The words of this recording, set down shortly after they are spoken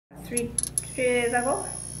three days ago.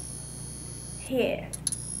 Here,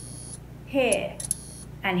 here,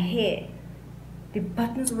 and here. The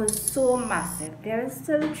buttons were so massive. There are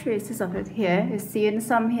still traces of it here. You're seeing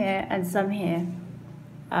some here and some here.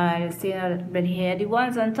 You're seeing a little bit here. The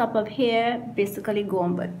ones on top of here basically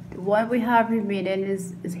gone, but the one we have remaining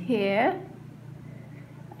is here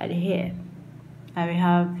and here. And we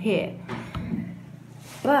have here.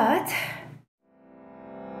 But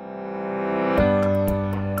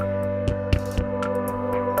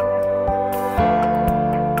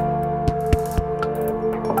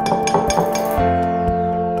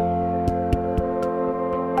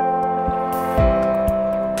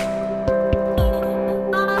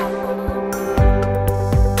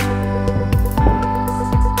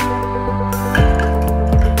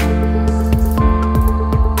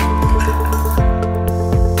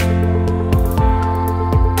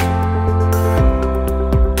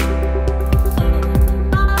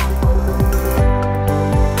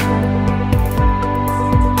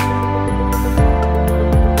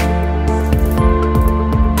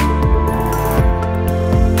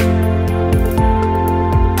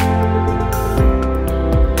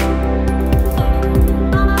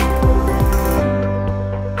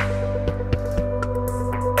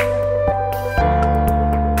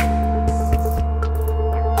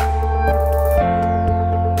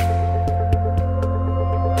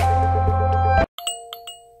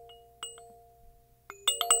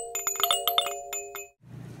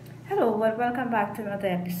welcome back to another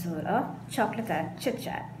episode of Chocolate and Chit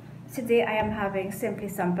Chat. Today I am having simply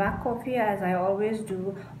some black coffee, as I always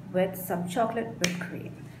do, with some chocolate whipped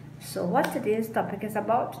cream. So what today's topic is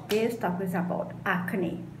about? Today's topic is about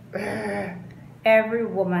acne. Every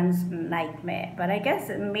woman's nightmare. But I guess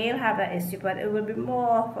male have that issue, but it would be more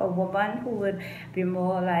of a woman who would be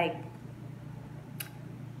more like,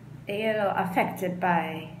 affected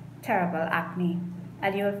by terrible acne.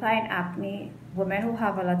 And you will find acne, women who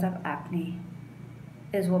have a lot of acne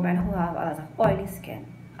is women who have a lot of oily skin.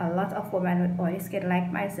 A lot of women with oily skin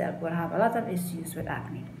like myself will have a lot of issues with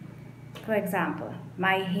acne. For example,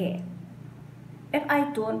 my hair. If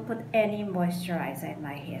I don't put any moisturizer in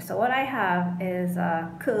my hair, so what I have is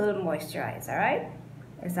a curl moisturizer, right?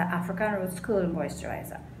 It's an African Roots curl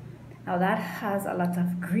moisturizer. Now that has a lot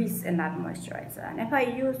of grease in that moisturizer, and if I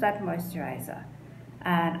use that moisturizer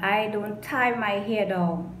and I don't tie my hair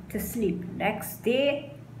down to sleep, next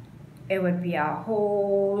day it would be a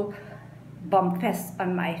whole bump fest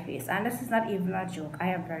on my face. And this is not even a joke, I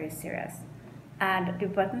am very serious. And the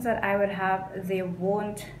buttons that I would have, they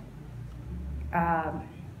won't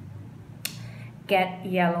get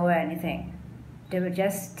yellow or anything. They will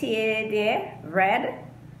just stay there red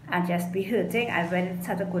and just be hurting, and when it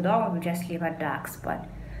starts to go down, it will just leave a dark spot.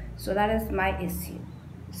 So that is my issue.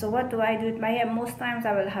 So what do I do with my hair? Most times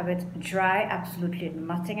I will have it dry, absolutely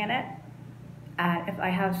nothing in it. And if I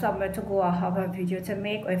have somewhere to go or have a video to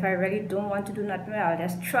make, or if I really don't want to do nothing, I'll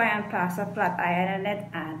just try and pass a flat iron in it,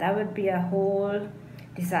 and that would be a whole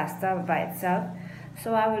disaster by itself.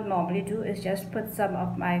 So what I would normally do is just put some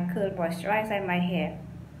of my curl moisturizer in my hair.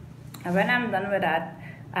 And when I'm done with that,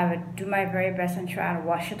 I would do my very best and try and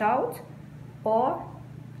wash it out, or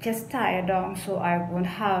just tie it down so I won't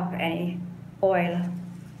have any oil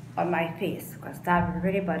on my face, because that would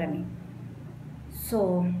really bother me.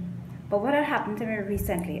 So, but what had happened to me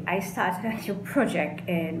recently, I started a new project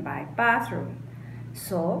in my bathroom.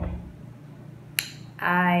 So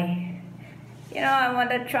I want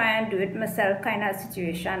to try and do it myself kind of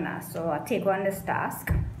situation now. So I take on this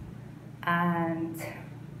task, and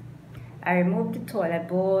I removed the toilet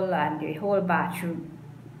bowl and the whole bathroom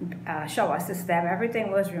shower system.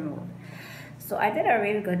 Everything was removed. So I did a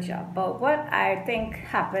really good job. But what I think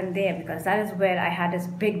happened there, because that is where I had this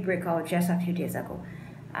big breakout just a few days ago.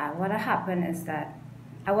 What happened is that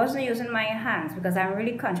I wasn't using my hands, because I'm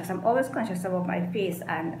really conscious. I'm always conscious about my face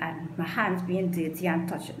and my hands being dirty and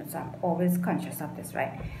touching it. So I'm always conscious of this,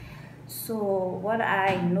 right? So what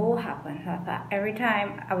I know happened, every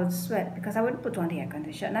time I would sweat, because I wouldn't put on the air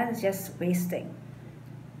conditioner. That is just wasting.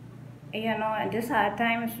 And these hard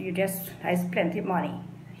times, there's plenty of money.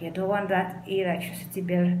 You don't want that electricity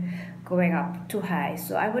bill going up too high.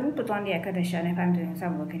 So I wouldn't put on the air conditioner if I'm doing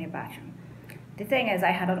some work in the bathroom. The thing is, I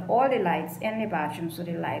had on all the lights in the bathroom, so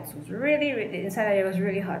the lights was really, inside it was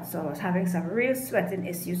really hot. So I was having some real sweating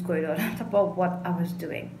issues going on top of what I was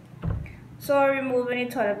doing. So removing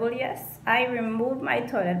the toilet bowl, yes, I removed my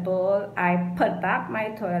toilet bowl, I put back my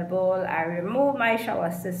toilet bowl, I removed my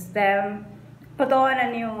shower system, put on a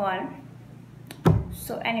new one.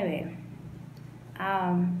 So anyway,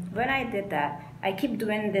 when I did that, I keep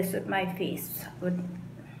doing this with my face,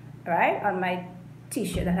 right, on my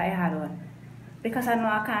t-shirt that I had on, because I know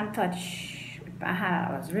I can't touch with my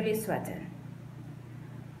hand. I was really sweating.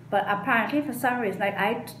 But apparently for some reason, like,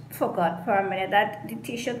 I forgot for a minute that the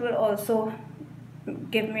t-shirt will also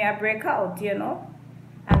give me a breakout, you know.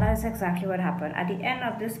 And that's exactly what happened. At the end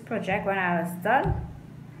of this project, when I was done,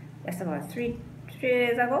 that's about three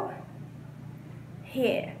days ago,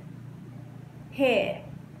 here,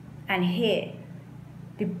 and here,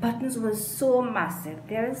 the buttons were so massive.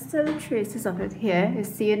 There are still traces of it here. You're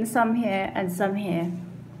seeing some here and some here.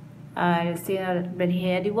 You're seeing a little bit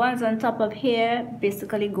here. The ones on top of here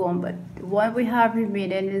basically gone, but the one we have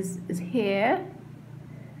remaining is here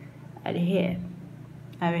and here,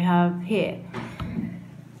 and we have here.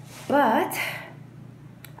 But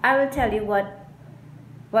I will tell you what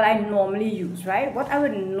I normally use, right? What I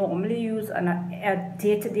would normally use on a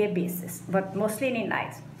day-to-day basis, but mostly in the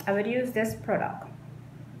night. I would use this product.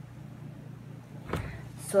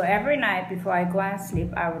 So every night before I go and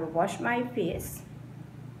sleep, I would wash my face.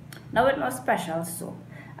 Now with no special soap.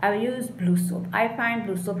 I will use blue soap. I find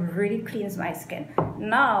blue soap really cleans my skin.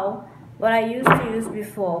 Now, what I used to use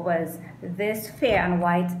before was this Fair and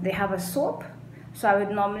White. They have a soap. So I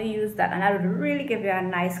would normally use that, and I would really give you a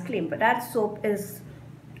nice clean. But that soap is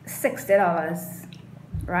 $60,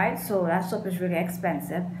 right? So that soap is really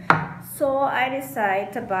expensive. So I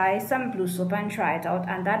decided to buy some blue soap and try it out.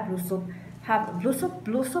 And that blue soap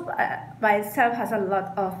by itself has a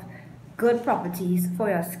lot of good properties for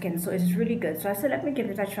your skin. So it's really good. So I said, let me give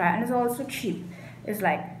it a try. And it's also cheap. It's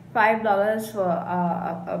like $5 for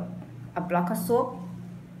a block of soap.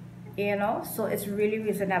 You know, so it's really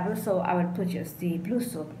reasonable. So I would purchase the blue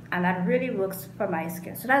soap, and that really works for my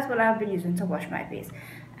skin. So that's what I've been using to wash my face,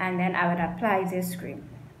 and then I would apply this cream.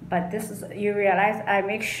 But this is, you realize, I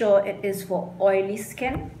make sure it is for oily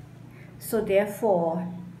skin, so therefore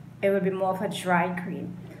it will be more of a dry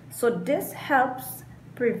cream. So this helps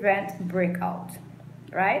prevent breakout,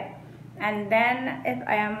 right? And then if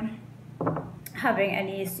I am having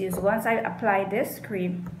any issues, once I apply this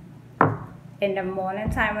cream in the morning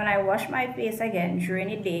time, when I wash my face again during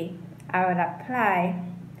the day, I would apply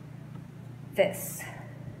this.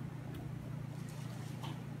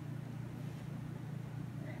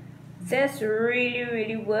 This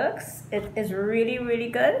really works. It is really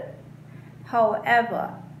good.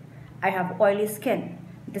 However, I have oily skin.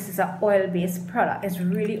 This is an oil-based product. It's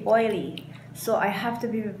really oily. So I have to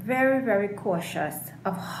be very cautious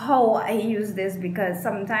of how I use this, because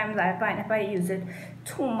sometimes I find if I use it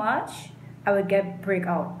too much, I would get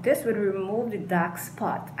breakout. This would remove the dark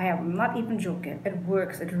spot. I am not even joking. It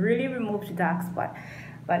works. It really removes the dark spot.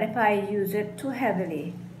 But if I use it too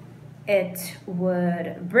heavily, it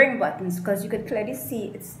would bring buttons, because you could clearly see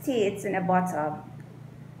it states in the bottom,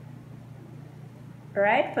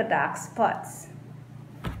 right, for dark spots.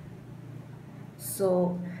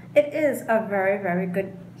 So it is a very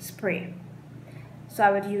good spray. So I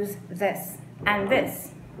would use this and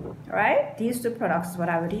this, right? These two products is what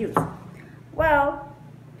I would use. Well,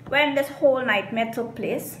 when this whole nightmare took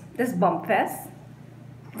place, this bump fest,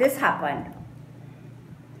 this happened.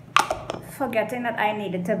 Forgetting that I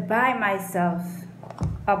needed to buy myself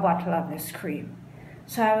a bottle of this cream.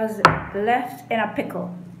 So I was left in a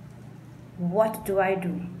pickle. What do I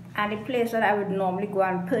do? And the place that I would normally go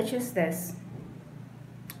and purchase this,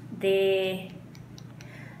 they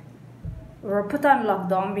were put on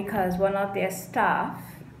lockdown because one of their staff,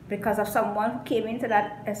 because of someone who came into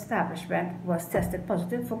that establishment, was tested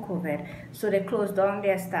positive for COVID. So they closed down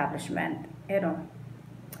their establishment, you know.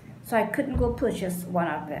 So I couldn't go purchase one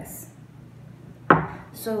of this.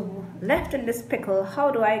 So left in this pickle,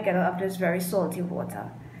 how do I get out of this very salty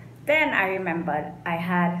water? Then I remembered I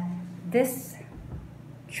had this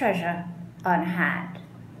treasure on hand.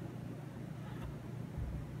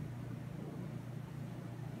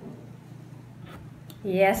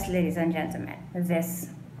 Yes, ladies and gentlemen, this.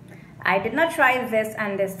 I did not try this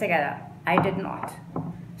and this together. I did not.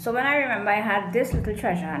 So when I remember I had this little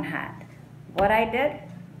treasure on hand, what I did,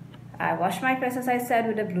 I washed my face, as I said,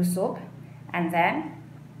 with the blue soap, and then,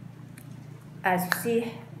 as you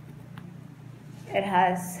see, it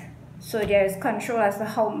has, so there is control as to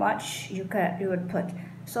how much you would put.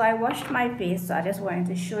 So I washed my face, so I just wanted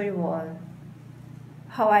to show you all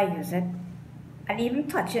how I use it. And even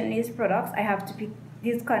touching these products, I have to pick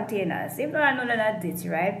these containers, even though I know they're not dirty,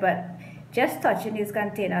 right? But just touching these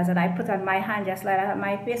containers that I put on my hand, just like that on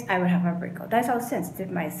my face, I would have a breakout. That's how sensitive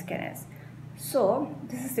my skin is. So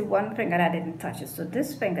this is the one finger that I didn't touch it. So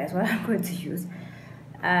this finger is what I'm going to use,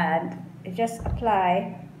 and just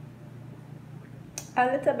apply a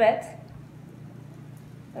little bit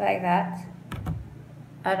like that,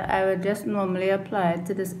 and I would just normally apply it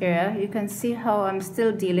to this area. You can see how I'm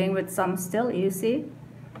still dealing with some still, you see?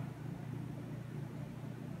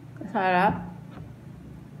 And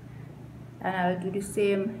I'll do the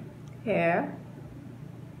same here.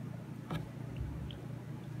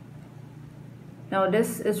 Now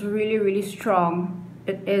this is really strong.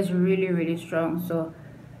 It is really strong, so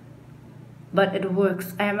but it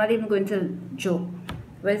works. I am not even going to joke.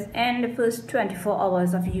 Within the first 24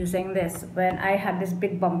 hours of using this, when I had this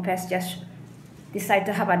big bump fest, just decided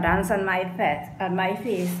to have a dance on my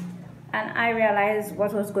face, and I realized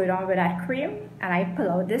what was going on with that cream, and I pull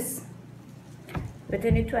out this.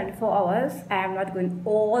 Within the 24 hours, I am not going,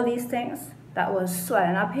 all these things that was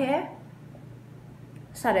swelling up here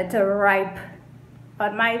started to ripe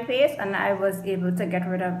on my face, and I was able to get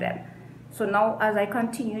rid of them. So now as I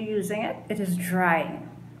continue using it, it is drying.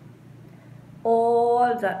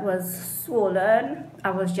 All that was swollen,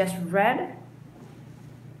 I was just red.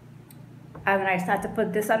 And when I start to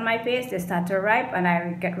put this on my face, they start to ripe and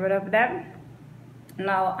I get rid of them.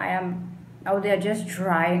 Now they're just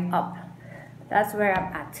drying up. That's where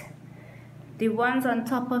I'm at. The ones on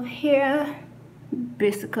top of here,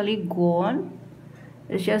 basically gone.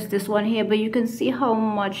 It's just this one here, but you can see how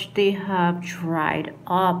much they have dried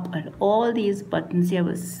up, and all these buttons here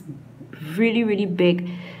was really big.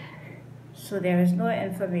 So there is no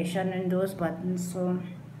information in those buttons, so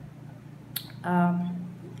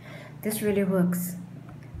this really works.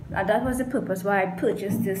 And that was the purpose why I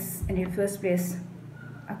purchased this in the first place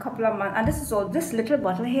a couple of months. And this is all, this little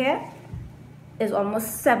bottle here is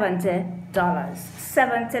almost $70.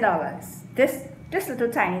 $70. This little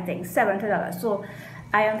tiny thing, $70. So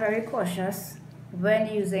I am very cautious when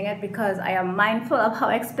using it because I am mindful of how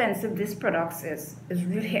expensive this product is. It's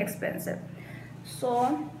really expensive.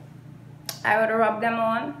 So I would rub them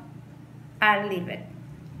on and leave it.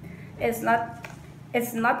 It's not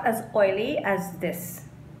as oily as this.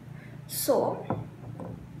 So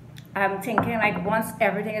I'm thinking like once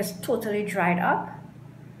everything is totally dried up,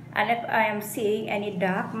 and if I am seeing any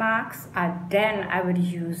dark marks, then I would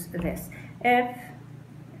use this.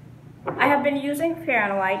 I have been using Fair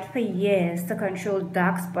and White for years to control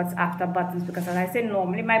dark spots after buttons, because as I said,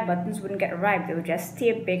 normally my buttons wouldn't get ripe. They would just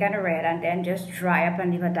stay big and red and then just dry up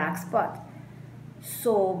and leave a dark spot.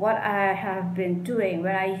 So what I have been doing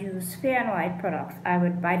when I use Fair and White products, I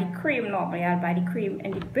would buy the cream. Normally I'll buy the cream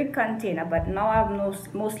in the big container, but now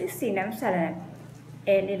I've mostly seen them selling it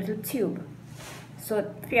in a little tube.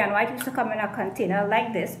 So Fair and White used to come in a container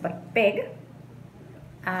like this, but big,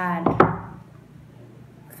 and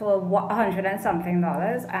for $100 and something,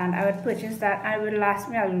 and I would purchase that and it would last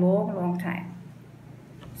me a long time.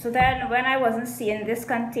 So then when I wasn't seeing this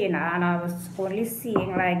container and I was only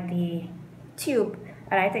seeing like the tube,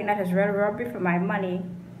 and I think that is real rubbish for my money,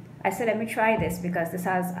 I said let me try this because this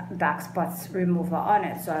has dark spots remover on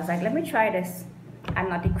it. So I was like, let me try this and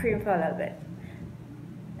not the cream for a little bit.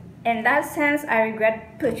 In that sense, I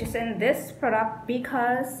regret purchasing this product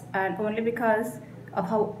because, and only because of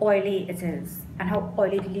how oily it is and how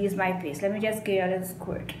oily it leaves my face. Let me just give you a little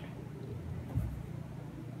squirt.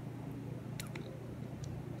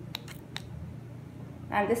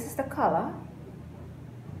 And this is the color,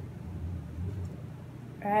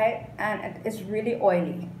 right? And it's really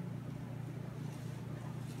oily.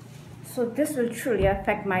 So this will truly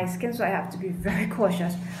affect my skin, so I have to be very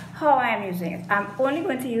cautious how I am using it. I'm only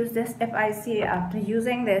going to use this if I see after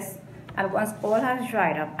using this, and once all has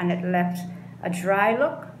dried up and it left a dry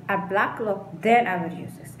look, a black look, then I would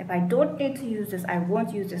use this. If I don't need to use this, I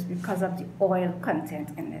won't use this because of the oil content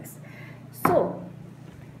in this. So,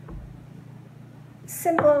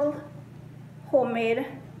 simple homemade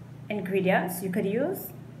ingredients you could use.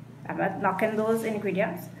 I'm not knocking those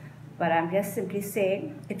ingredients, but I'm just simply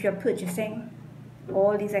saying if you're purchasing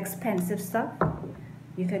all these expensive stuff,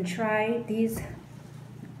 you can try these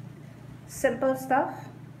simple stuff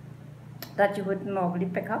that you would normally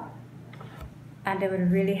pick up, and they will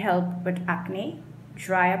really help with acne,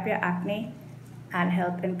 dry up your acne, and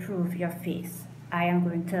help improve your face. I am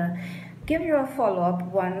going to give you a follow-up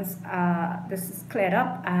once this is cleared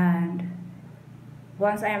up, and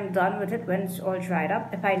once I am done with it, when it's all dried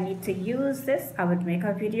up. If I need to use this, I would make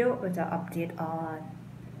a video with an update on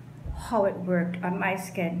how it worked on my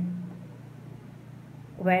skin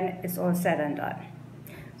when it's all said and done.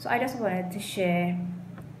 So I just wanted to share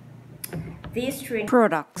these three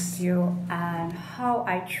products with you and how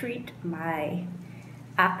I treat my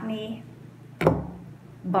acne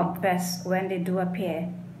bump fest when they do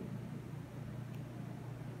appear.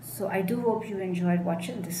 So I do hope you enjoyed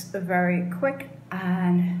watching this very quick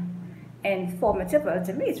and informative. Well,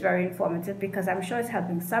 to me it's very informative because I'm sure it's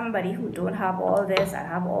helping somebody who don't have all this and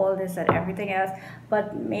have all this and everything else,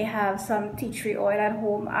 but may have some tea tree oil at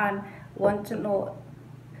home and want to know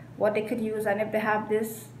what they could use, and if they have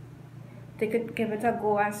this, they could give it a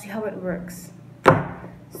go and see how it works.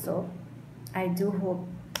 So I do hope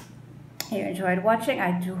you enjoyed watching.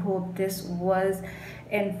 I do hope this was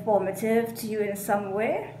informative to you in some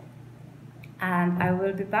way, and I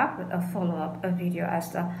will be back with a follow-up video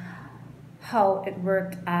as to how it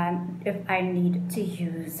worked and if I need to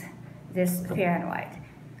use this Fair and White.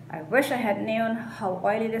 I wish I had known how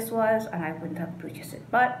oily this was and I wouldn't have purchased it,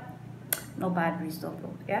 but no bad breeze don't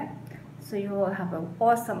blow, yeah? So you all have an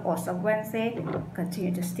awesome Wednesday.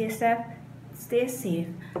 Continue to stay safe,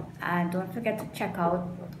 and don't forget to check out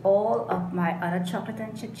all of my other chocolate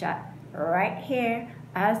and chit chat right here.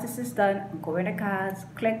 As this is done, go in the cards,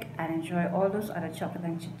 click and enjoy all those other chocolate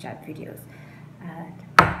and chit chat videos, and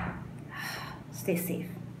stay safe.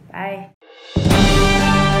 Bye.